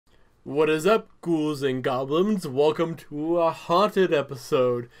What is up, ghouls and goblins? Welcome to a haunted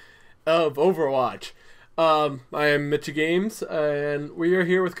episode of Overwatch. I am Mitchey Games, and we are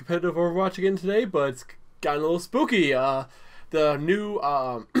here with Competitive Overwatch again today, but it's gotten a little spooky. The new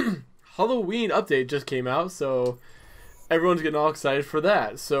Halloween update just came out, so everyone's getting all excited for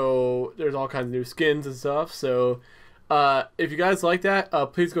that. So there's all kinds of new skins and stuff, so if you guys like that,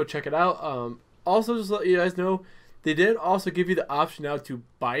 please go check it out. Also, just to let you guys know, they did also give you the option now to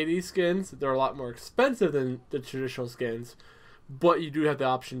buy these skins. They're a lot more expensive than the traditional skins, but you do have the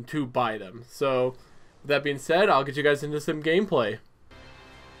option to buy them. So, with that being said, I'll get you guys into some gameplay.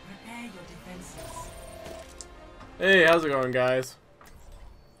 Prepare your defenses. Hey, how's it going, guys?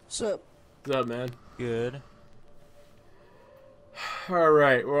 What's up? What's up, man? Good.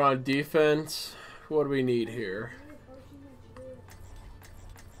 Alright, we're on defense. What do we need here?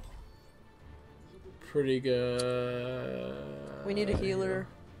 Pretty good. We need a healer.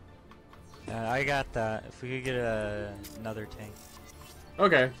 I got that. If we could get another tank.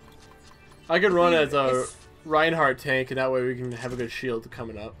 Okay. I could run as a Reinhardt tank, and that way we can have a good shield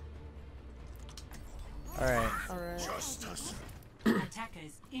coming up. Alright. Alright.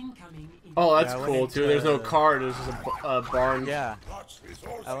 Attackers incoming. Oh, that's Yeah, I cool, went too. There's no into- card. There's just a barn. Yeah.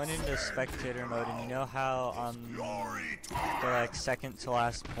 I went into spectator mode, and you know how on the like second to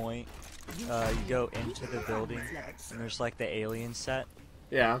last point, you go into the building, and there's like the alien set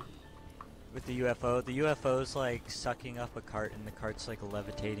Yeah. with the UFO. The UFO's like sucking up a cart, and the cart's like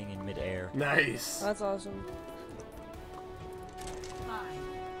levitating in midair. Nice. That's awesome. 5,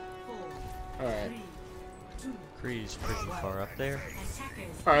 4, Alright. 3, 2, Kree's pretty far up there.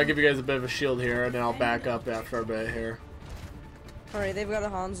 attackers. Alright, I'll give you guys a bit of a shield here, and then I'll back up after a bit here. Alright, they've got a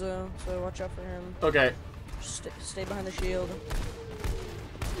Hanzo, so watch out for him. Okay. Stay behind the shield.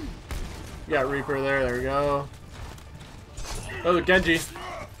 You got Reaper there. There we go. Oh, Genji.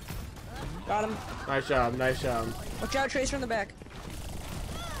 Got him. Nice job. Nice job. Watch out, Tracer in the back.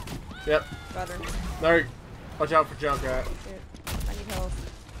 Yep. Got her. There. Watch out for Junkrat. Shit. I need health.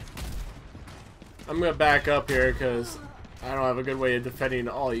 I'm gonna back up here because I don't have a good way of defending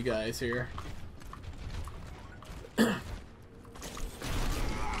all you guys here.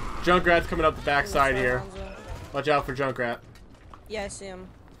 Junkrat's coming up the backside here. Hanzo. Watch out for Junkrat. Yeah, I see him.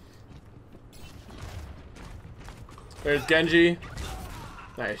 There's Genji.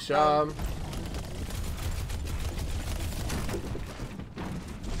 Nice job.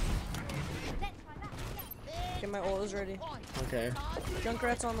 Okay, my ult is ready. Okay.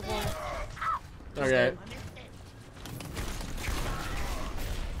 Junkrat's on the point. Okay.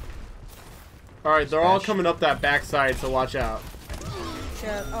 Alright, they're all coming up that backside, so watch out.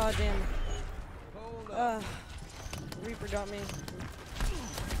 Chat. Oh, damn. Reaper got me.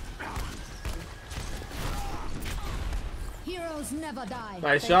 Heroes never die.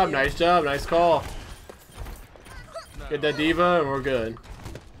 Nice Thank job, you. nice job, nice call. Get that diva and we're good.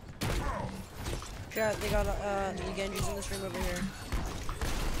 Chat, they got the Genjis in this room over here.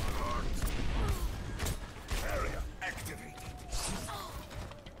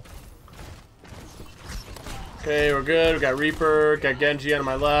 Okay, we're good. We got Reaper, got Genji on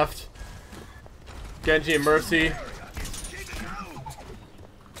my left. Genji and Mercy.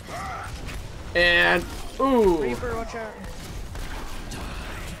 And ooh. Reaper, watch out.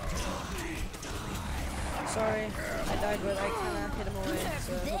 Sorry, I died, but I kind of hit him away,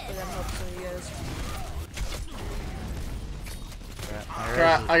 so hopefully that helps some of you guys.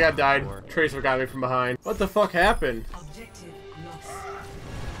 Crap, I got died. Tracer got me from behind. What the fuck happened? Objective lost.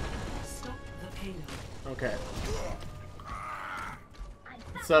 Stop the payload. Okay.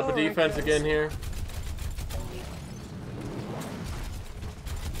 Let's up a defense again here.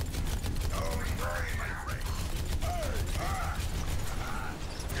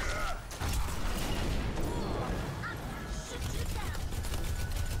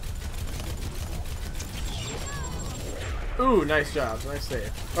 Ooh, nice job. Nice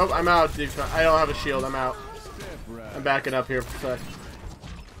save. Oh, I'm out. I don't have a shield. I'm out. I'm backing up here for a sec.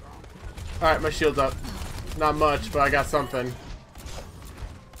 Alright, my shield's up. Not much, but I got something.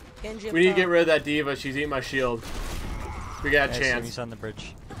 Genji up We need to top. get rid of that diva. She's eating my shield. We got a He's chance. on the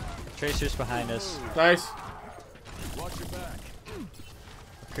bridge. Tracer's behind us. Nice.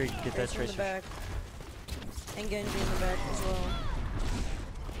 Kree, get that Tracer in the tracer. back. And Genji in the back as well.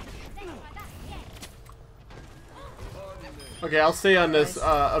 Okay, I'll stay on this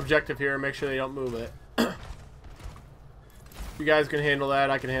objective here and make sure they don't move it. You guys can handle that.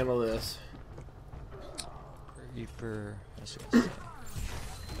 I can handle this. Reaper. I was gonna say.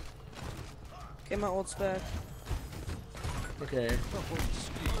 Okay, my ult's back. Okay.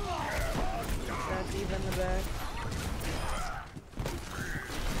 Got Diva in the back.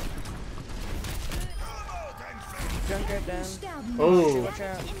 Junkrat down. Oh. Watch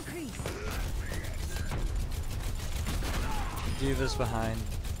out. Diva's behind.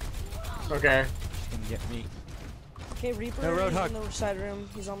 Okay. She can get me. Okay, Reaper No, Roadhog. in the side room.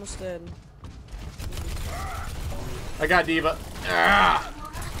 He's almost dead. I got Diva. Ah!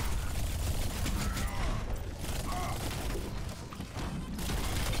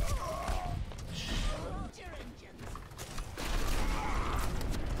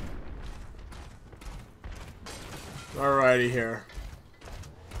 Alrighty here.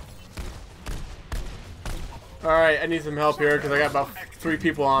 Alright, I need some help here because I got about 3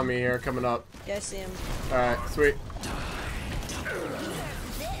 people on me here coming up. Yeah, I see him. Alright, sweet.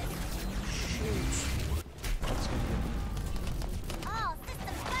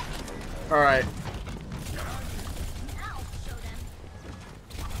 Alright.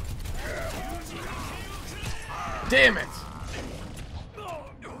 Damn it!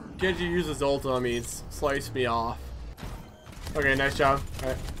 Genji uses ult on me, it's sliced me off. Okay, nice job.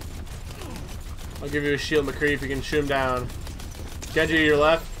 Alright. I'll give you a shield, McCree, if you can shoot him down. Genji, to your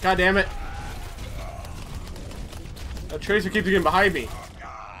left. God damn it! That Tracer keeps getting behind me.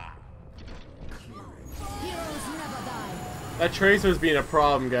 Heroes never die. That Tracer's being a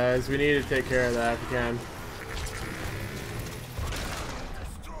problem, guys. We need to take care of that if we can.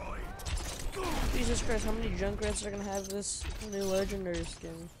 Jesus Christ, how many Junkrats are gonna have this new legendary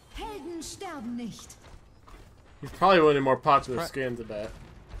skin? Helden sterben nicht. He's probably one of the more popular skins, I bet.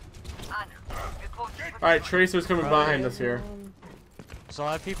 Alright, Tracer's coming behind us here. So a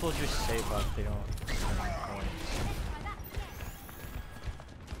lot of people just save up, they don't spend points.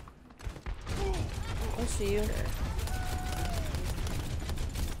 I see you.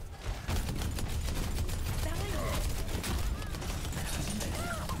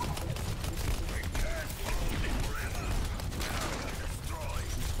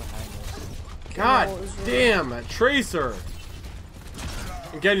 God damn, that Tracer!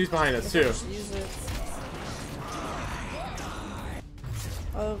 And Genji's behind us too. Just use it.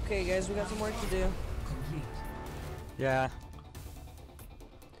 Okay, guys, we got some work to do. Yeah.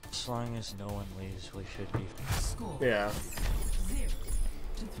 As long as no one leaves, we should be. Score Yeah.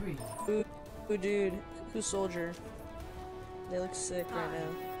 0-3. Ooh, dude, who's soldier? They look sick right now.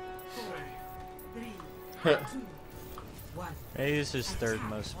 4, 3, 2, 1. Maybe this is his third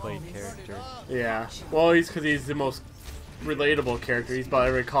most played character. Yeah. Well, because he's the most relatable character. He's about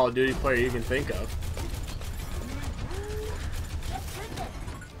every Call of Duty player you can think of.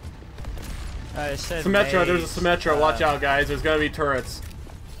 I said Symmetra, there's a Maze, Symmetra. Watch out, guys. There's gonna be turrets.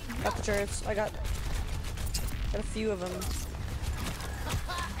 Got the turrets. I got a few of them.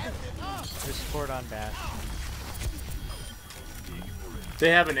 Discord on Bash. They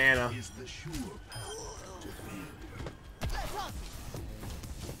have an Ana.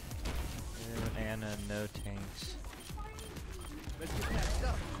 Anna, no tanks.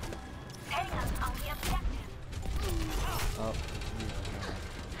 Oh.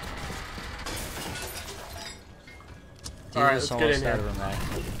 Alright, let's get in here.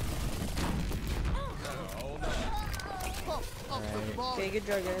 Okay, good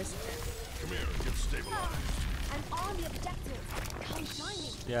job, guys.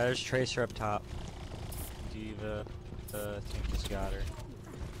 Yeah, there's Tracer up top. Diva, I think has got her.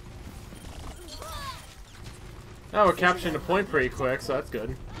 Oh, we're capturing the point pretty quick, so that's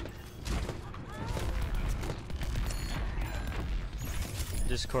good.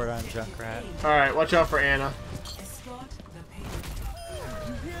 Discord on Junkrat. Alright, watch out for Ana. Escort the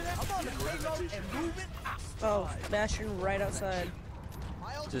payload. Oh, Bastion right outside.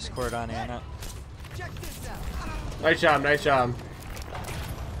 Discord on Anna. Nice job, nice job.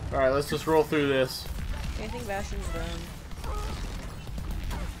 Alright, let's just roll through this. I think Bastion's done.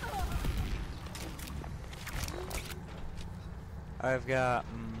 I've got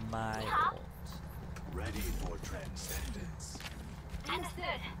my ult. Ready for transcendence.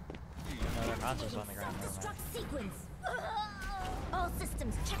 Understood. Another Hanzo's on the ground. Never mind. Self-destruct sequence. All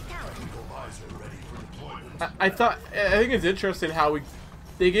systems checked out. Equalizer ready for deployment. I think it's interesting how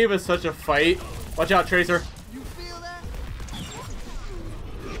they gave us such a fight. Watch out, Tracer.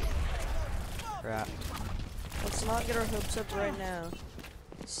 Crap. Let's not get our hopes up right now.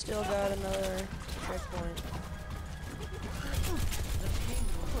 Still got another checkpoint.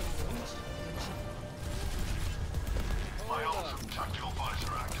 My awesome tactical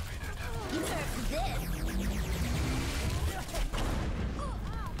visor activated.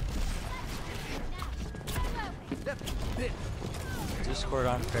 Discord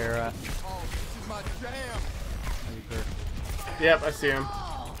on Farah. Reaper. Yep, I see him.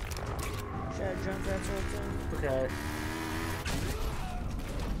 Should I jump that sort of thing? Okay.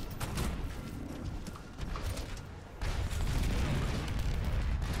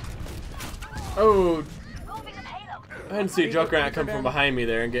 Oh, I didn't see Junkrat come from behind me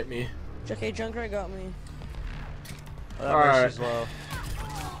there and get me. Okay, Junkrat got me. Oh, that Alright. Mercy's low.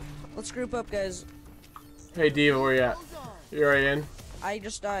 Let's group up, guys. Hey Diva, where you at? You already in? I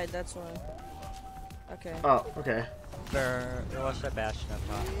just died, that's why. Okay. Oh, okay. There was that Bastion up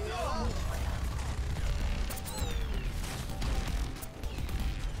top.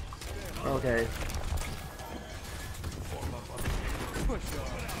 Okay.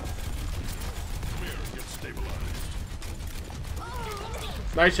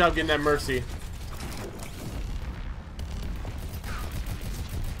 Nice job getting that Mercy.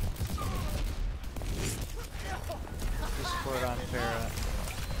 Discord on Farah.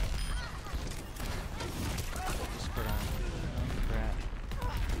 Discord on Rat.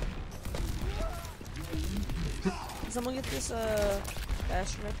 Can someone get this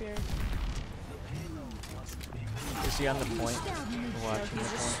Bastion up here? Is he on the point? We're No, watching the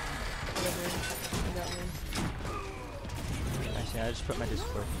he's just point. whatever. He got me. Actually, I just put my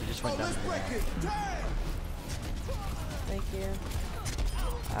Discord. He just went down to the ground. Thank you.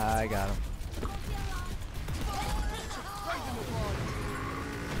 I got him.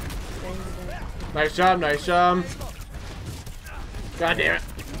 Thank you. Nice job, nice job. God damn it.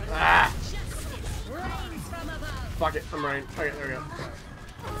 Ah! Fuck it, I'm running. Okay, there we go.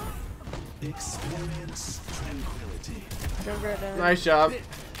 Experience tranquility. Junkrat down. Nice job.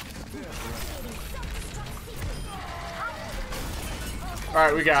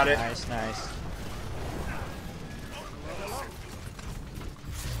 Alright, we got it. Nice, nice.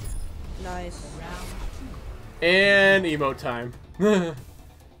 Nice. And emote time.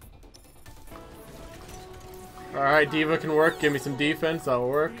 Alright, Diva can work. Give me some defense. That'll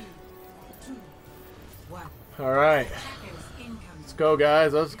work. Alright. Let's go,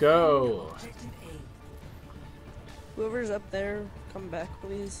 guys. Let's go. Whoever's up there, come back,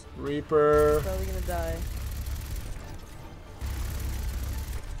 please. Reaper. Probably gonna die.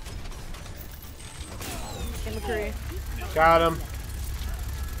 Hey, McCree. Got him.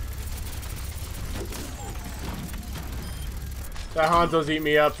 That Hanzo's eat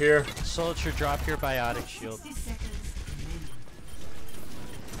me up here. Soldier, drop your biotic shield.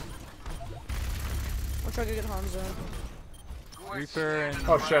 I'll try to get Hanzo. Reaper and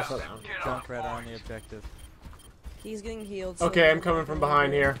Oh, shit. Junkrat on the objective. He's getting healed. So Okay, I'm coming from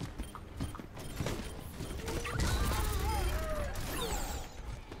behind here.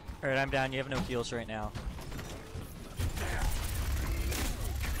 Alright, I'm down. You have no heals right now.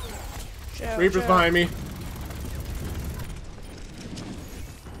 Shout, Reaper's shout. behind me.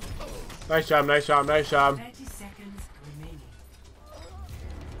 Nice job, nice job, nice job. 30 seconds remaining.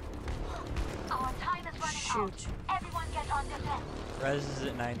 Our time is running Shoot. out. Everyone get on defense. Res is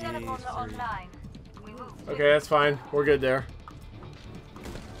at 93. Teleporter online. We move. Okay, that's fine. We're good there.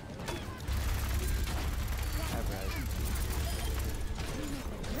 Have res.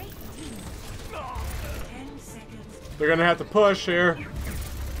 10 seconds. They're gonna have to push here.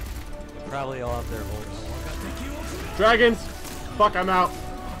 Probably all have their ults. Dragons! Fuck, I'm out.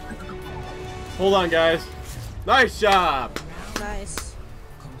 Hold on, guys. Nice job! Nice.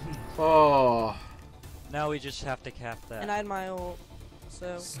 Oh. Now we just have to cap that. And I had my ult.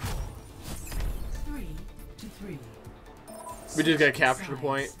 So. 3 to 3. We just gotta capture the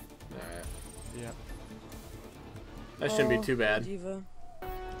point. Alright. Yep. That shouldn't be too bad. Diva.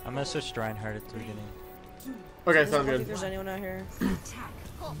 I'm gonna switch to Reinhardt at the beginning. Okay, I don't sounds think good. there's anyone out here. Attack.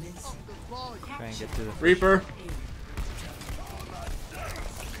 Miss. Try and get through the Reaper.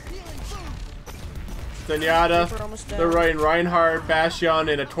 Zenyatta. Reaper almost down. They're running Reinhardt, Bastion,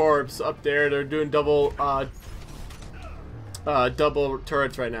 and a Torps up there. They're doing double double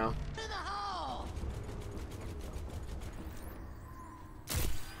turrets right now.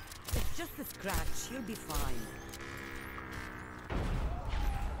 It's just a scratch. You'll be fine.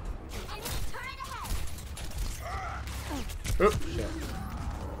 Oop, shit.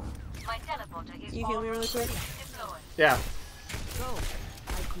 My teleporter is Can you heal me really quick? deployed. Yeah. Go.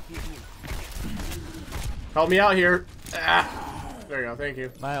 I keep you here. Help me out here. Ah. There you go, thank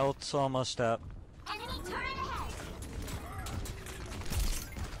you. My ult's almost up. Enemy turret ahead.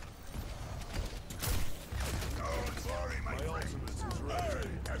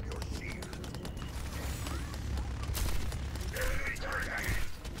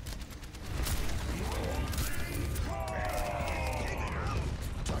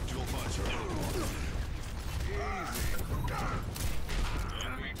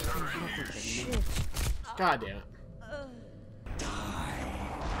 God damn it.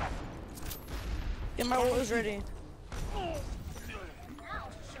 Get my ult is ready.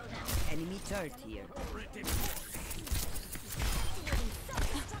 Enemy turret here.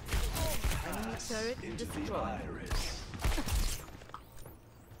 Enemy turret Into the destroyed. iris.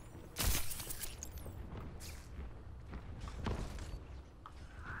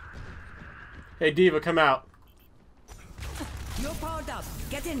 Hey, Diva, come out. You're powered up.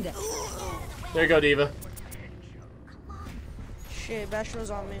 Get in there. There you go, Diva. Shit, Bastion was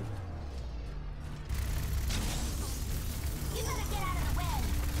on me. You better get out of the way.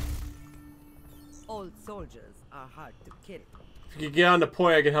 Old soldiers are hard to kill. If you can get on the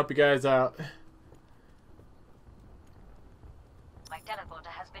point, I can help you guys out. My teleporter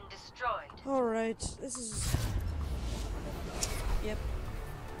has been destroyed. Alright, this is... Yep.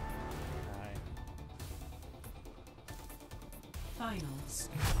 Finals.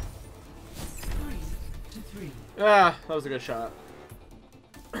 3-3. Ah, that was a good shot.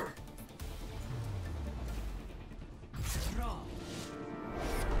 Draw.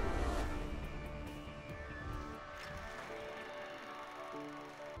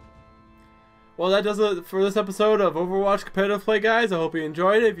 Well, that does it for this episode of Overwatch Competitive Play, guys. I hope you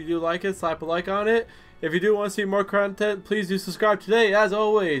enjoyed it. If you do like it, slap a like on it. If you do want to see more content, please do subscribe today. As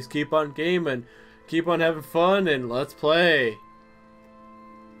always, keep on gaming, keep on having fun, and let's play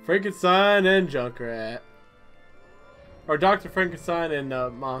Frankenstein and Junkrat. Or Dr. Frankenstein and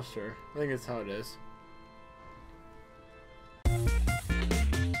Monster. I think that's how it is.